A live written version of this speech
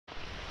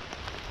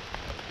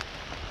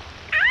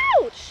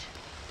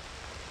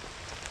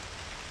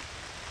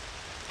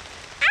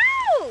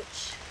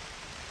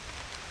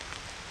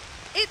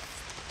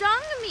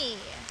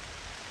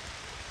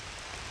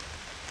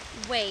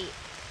Wait,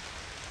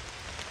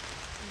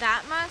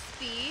 that must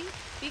be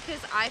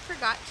because I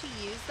forgot to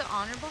use the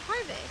honorable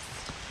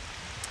harvest.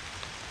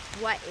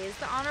 What is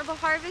the honorable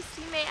harvest,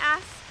 you may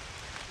ask?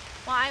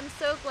 Well, I'm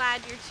so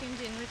glad you're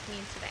tuned in with me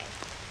today.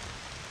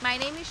 My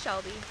name is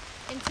ShellBe,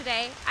 and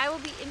today I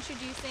will be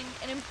introducing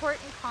an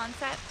important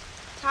concept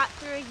taught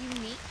through a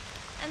unique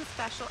and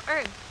special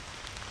herb,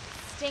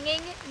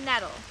 stinging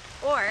nettle,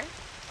 or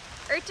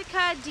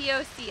Urtica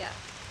diocia.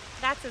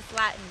 That's its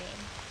Latin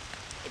name.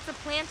 It's a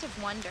plant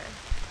of wonder.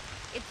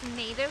 It's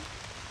native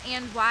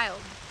and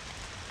wild.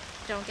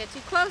 Don't get too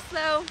close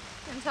though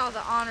until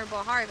the honorable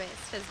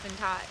harvest has been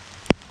taught.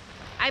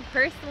 I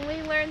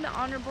personally learned the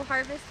honorable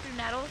harvest through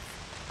nettles,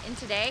 and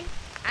today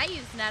I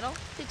use nettle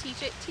to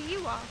teach it to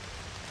you all.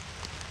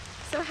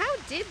 So how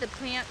did the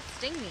plant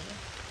sting me?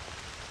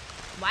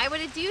 Why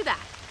would it do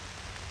that?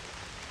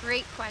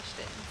 Great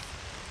question.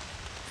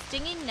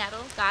 Stinging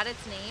nettle got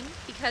its name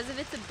because of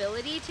its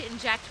ability to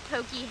inject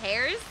pokey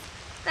hairs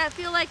that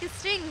feel like a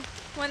sting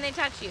when they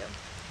touch you.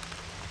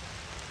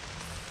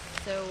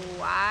 So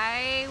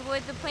why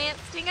would the plant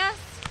sting us?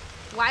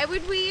 Why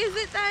would we use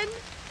it then?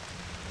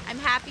 I'm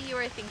happy you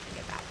are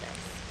thinking about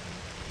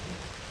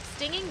this.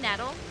 Stinging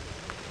nettle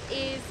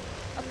is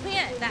a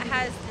plant that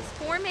has this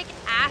formic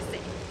acid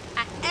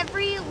at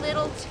every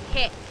little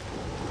tip.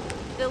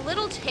 The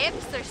little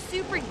tips are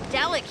super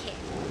delicate,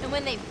 and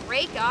when they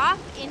break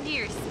off into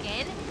your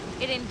skin,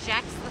 it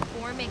injects the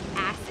formic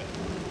acid,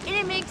 and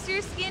it makes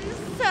your skin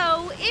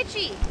so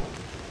itchy.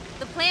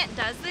 The plant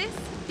does this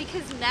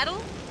because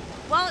nettle,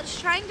 while it's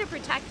trying to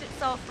protect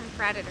itself from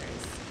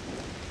predators.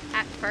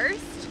 At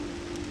first,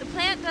 the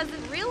plant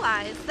doesn't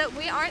realize that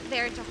we aren't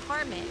there to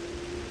harm it,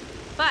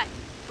 but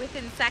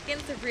within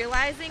seconds of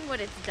realizing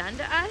what it's done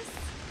to us,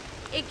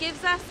 it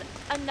gives us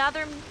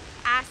another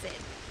acid,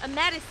 a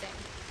medicine,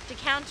 to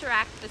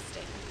counteract the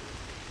sting.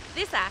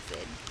 This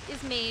acid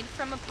is made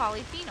from a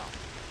polyphenol.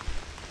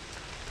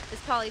 This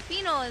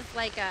polyphenol is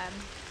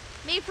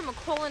made from a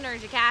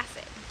cholinergic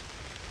acid.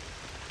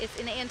 It's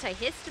an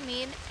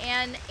antihistamine,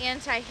 and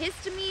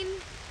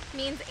antihistamine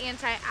means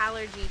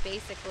anti-allergy,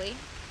 basically.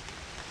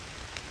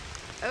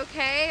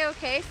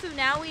 Okay, so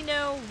now we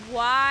know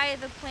why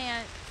the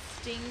plant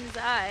stings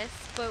us,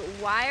 but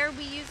why are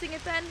we using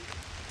it then?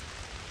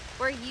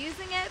 We're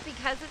using it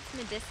because it's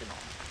medicinal.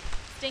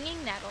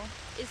 Stinging nettle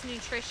is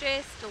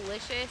nutritious,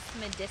 delicious,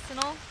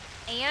 medicinal,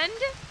 and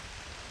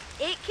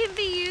it can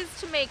be used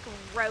to make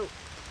rope.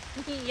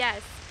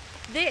 Yes,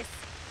 this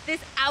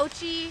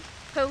ouchy,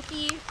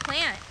 pokey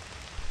plant.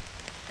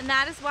 And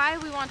that is why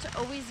we want to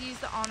always use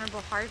the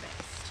honorable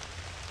harvest.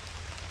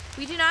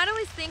 We do not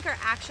always think our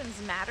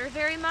actions matter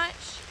very much,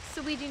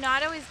 so we do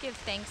not always give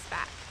thanks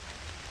back.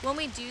 When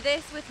we do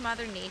this with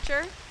Mother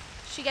Nature,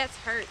 she gets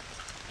hurt,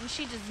 and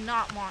she does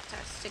not want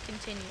us to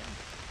continue.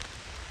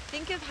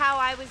 Think of how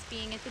I was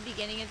being at the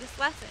beginning of this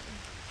lesson,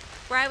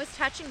 where I was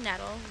touching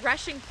nettle,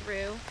 rushing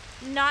through,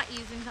 not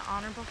using the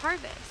honorable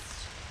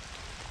harvest.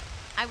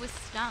 I was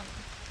stung.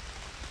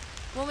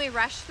 When we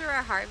rush through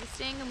our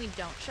harvesting and we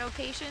don't show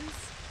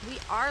patience, we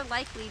are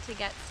likely to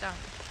get stung.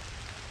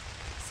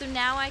 So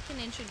now I can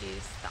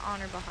introduce the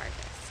honorable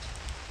harvest.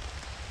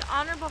 The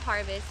honorable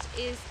harvest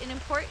is an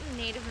important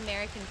Native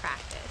American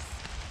practice.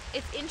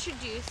 It's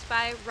introduced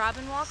by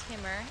Robin Wall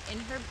Kimmerer in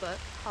her book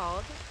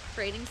called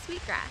Braiding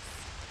Sweetgrass.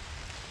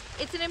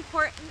 It's an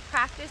important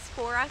practice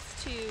for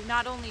us to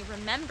not only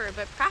remember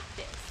but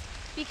practice,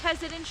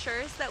 because it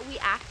ensures that we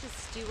act as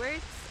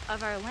stewards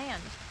of our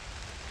land.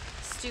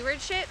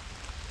 Stewardship,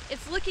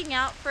 it's looking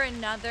out for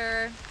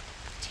another,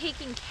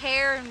 taking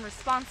care and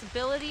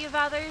responsibility of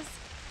others,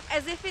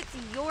 as if it's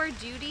your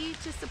duty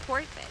to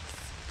support this.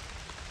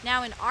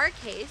 Now in our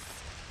case,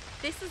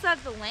 this is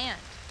of the land.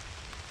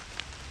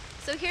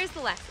 So here's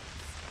the lessons.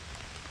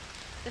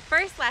 The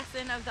first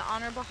lesson of the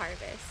honorable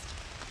harvest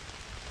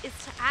is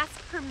to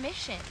ask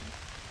permission.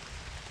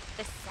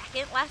 The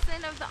second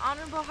lesson of the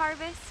honorable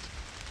harvest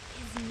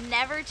is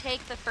never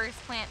take the first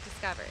plant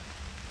discovered.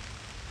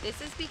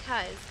 This is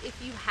because if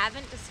you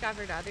haven't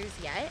discovered others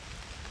yet,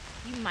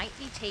 you might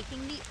be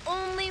taking the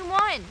only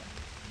one.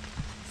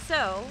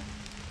 So,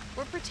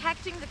 we're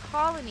protecting the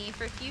colony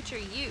for future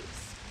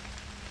use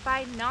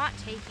by not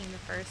taking the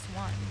first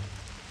one.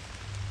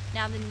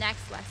 Now the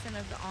next lesson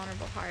of the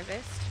honorable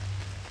harvest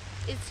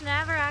is to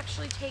never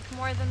actually take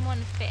more than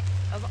 1/5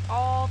 of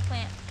all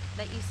plants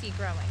that you see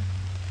growing.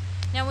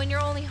 Now when you're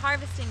only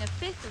harvesting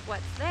 1/5 of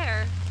what's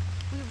there,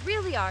 we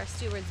really are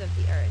stewards of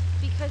the earth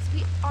because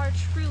we are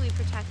truly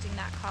protecting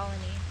that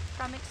colony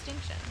from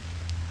extinction.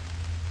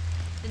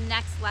 The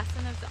next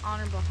lesson of the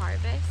honorable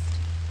harvest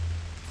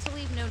is to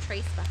leave no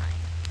trace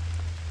behind.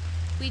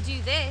 We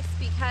do this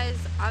because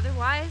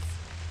otherwise,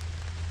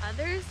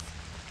 others,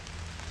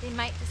 they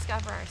might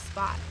discover our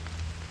spot.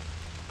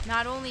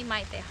 Not only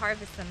might they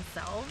harvest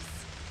themselves,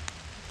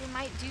 they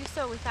might do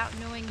so without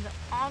knowing the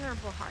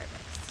honorable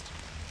harvest.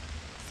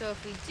 So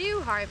if we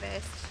do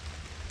harvest,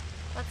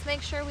 let's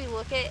make sure we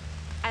look at it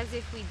as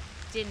if we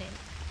didn't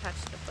touch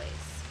the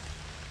place.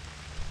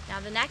 Now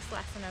the next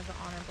lesson of the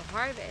honorable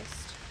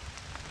harvest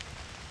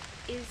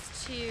is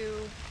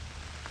to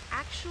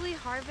actually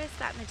harvest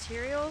that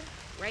material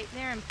right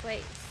there in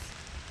place.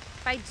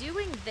 By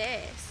doing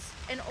this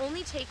and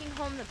only taking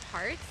home the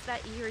parts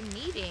that you're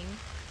needing,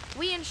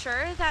 we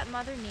ensure that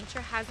Mother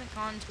Nature hasn't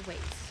gone to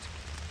waste.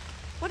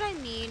 What I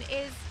mean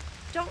is,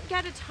 don't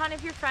get a ton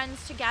of your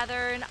friends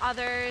together and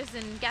others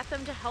and get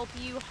them to help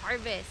you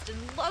harvest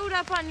and load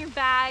up on your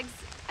bags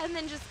and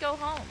then just go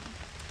home.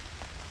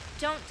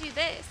 Don't do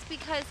this,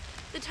 because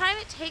the time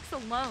it takes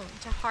alone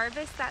to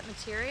harvest that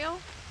material,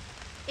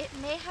 it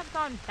may have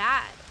gone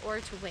bad or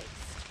to waste.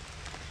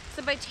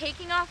 So by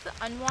taking off the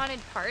unwanted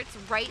parts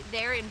right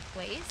there in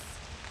place,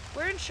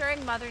 we're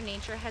ensuring Mother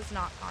Nature has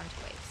not gone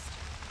to waste.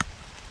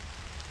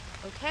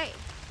 Okay,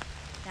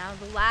 now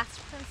the last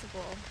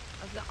principle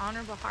of the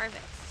honorable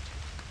harvest.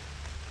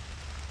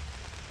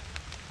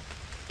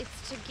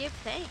 It's to give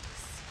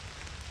thanks.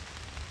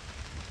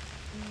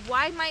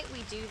 Why might we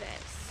do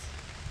this?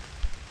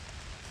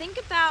 Think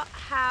about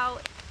how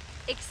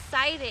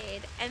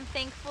excited and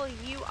thankful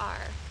you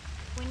are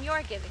when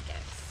you're giving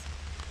gifts.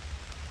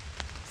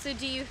 So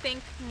do you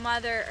think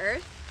Mother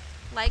Earth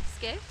likes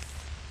gifts?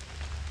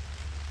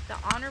 The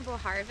honorable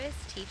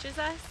harvest teaches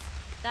us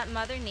that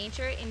Mother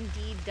Nature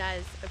indeed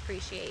does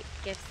appreciate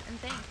gifts and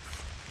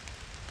thanks.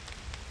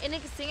 An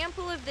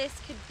example of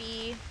this could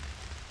be,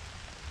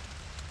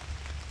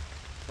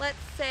 let's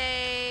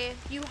say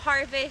you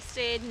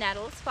harvested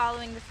nettles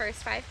following the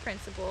first 5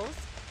 principles,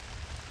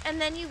 and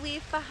then you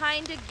leave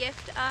behind a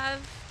gift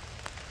of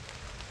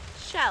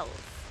shells.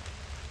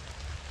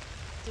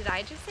 Did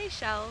I just say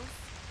shells?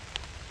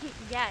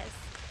 Yes.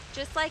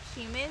 Just like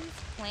humans,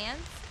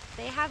 plants,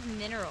 they have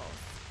minerals.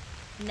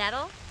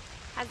 Nettle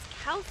has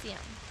calcium,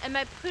 and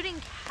by putting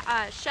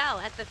a shell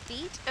at the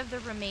feet of the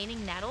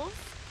remaining nettles,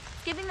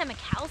 it's giving them a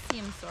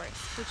calcium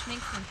source, which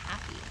makes them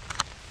happy.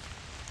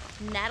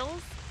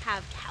 Nettles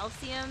have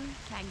calcium,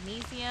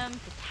 magnesium,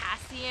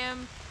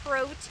 potassium,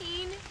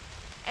 protein,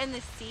 and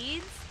the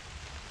seeds,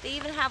 they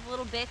even have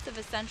little bits of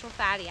essential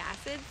fatty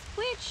acids,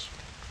 which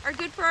are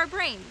good for our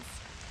brains.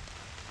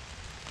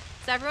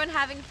 Is everyone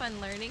having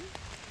fun learning?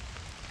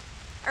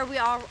 Are we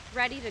all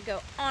ready to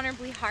go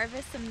honorably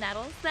harvest some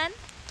nettles then?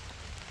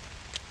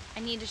 I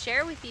need to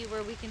share with you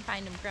where we can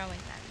find them growing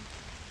then.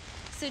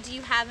 So do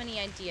you have any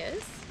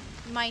ideas?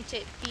 Might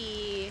it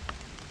be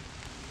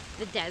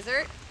the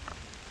desert,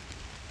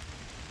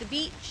 the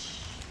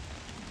beach,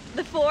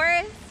 the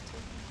forest?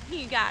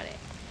 You got it.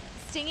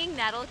 Stinging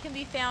nettle can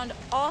be found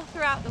all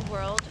throughout the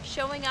world,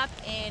 showing up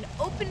in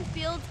open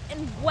fields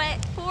and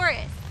wet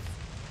forests.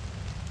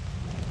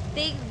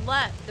 They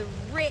love the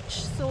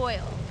rich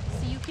soil,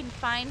 so you can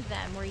find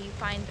them where you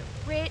find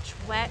the rich,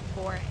 wet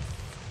forests.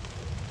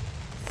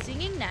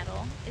 Stinging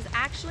nettle is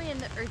actually in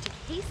the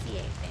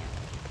Urticaceae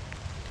family.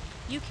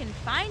 You can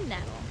find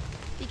nettle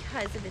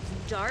because of its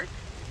dark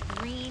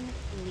green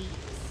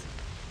leaves.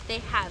 They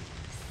have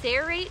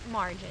serrate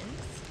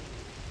margins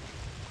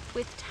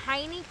with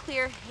tiny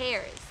clear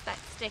hairs that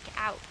stick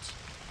out.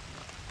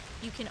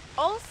 You can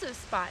also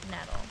spot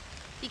nettle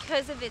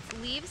because of its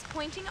leaves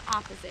pointing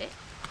opposite,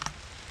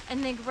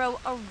 and they grow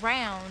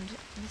around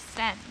the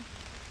stem.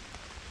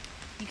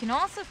 You can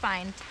also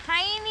find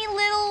tiny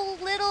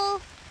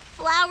little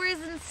flowers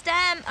and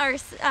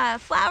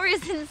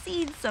flowers and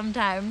seeds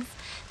sometimes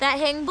that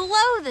hang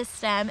below the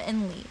stem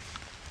and leaf.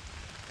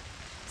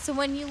 So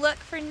when you look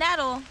for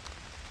nettle,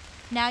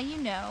 now you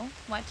know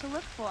what to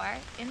look for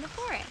in the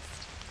forest.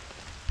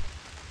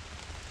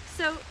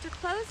 So to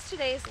close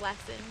today's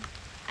lesson,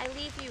 I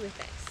leave you with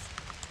this.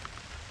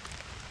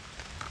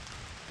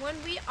 When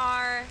we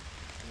are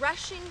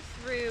rushing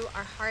through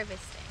our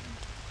harvesting,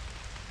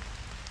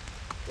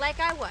 like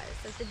I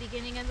was at the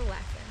beginning of the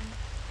lesson,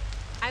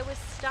 I was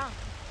stung.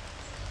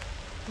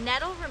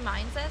 Nettle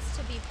reminds us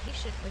to be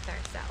patient with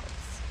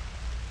ourselves.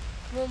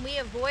 When we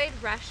avoid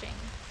rushing,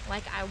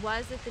 like I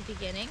was at the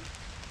beginning,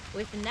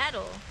 with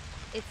nettle,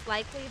 it's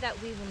likely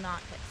that we will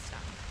not get stung.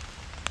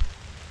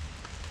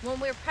 When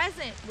we're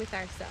present with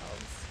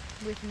ourselves,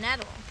 with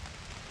nettle,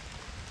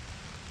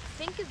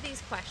 think of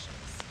these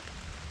questions.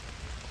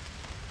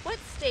 What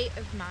state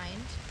of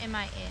mind am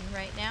I in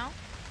right now?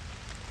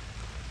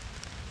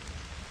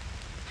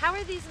 How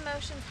are these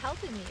emotions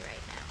helping me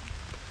right now?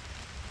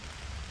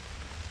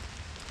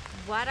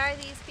 What are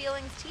these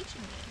feelings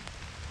teaching me?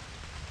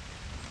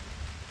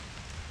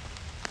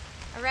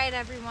 All right,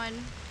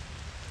 everyone.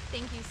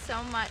 Thank you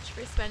so much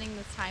for spending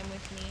this time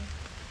with me.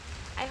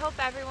 I hope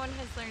everyone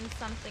has learned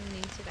something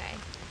new today.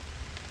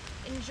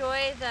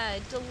 Enjoy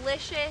the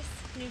delicious,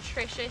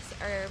 nutritious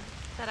herb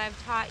that I've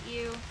taught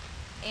you,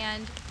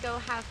 and go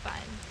have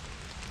fun.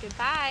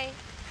 Goodbye.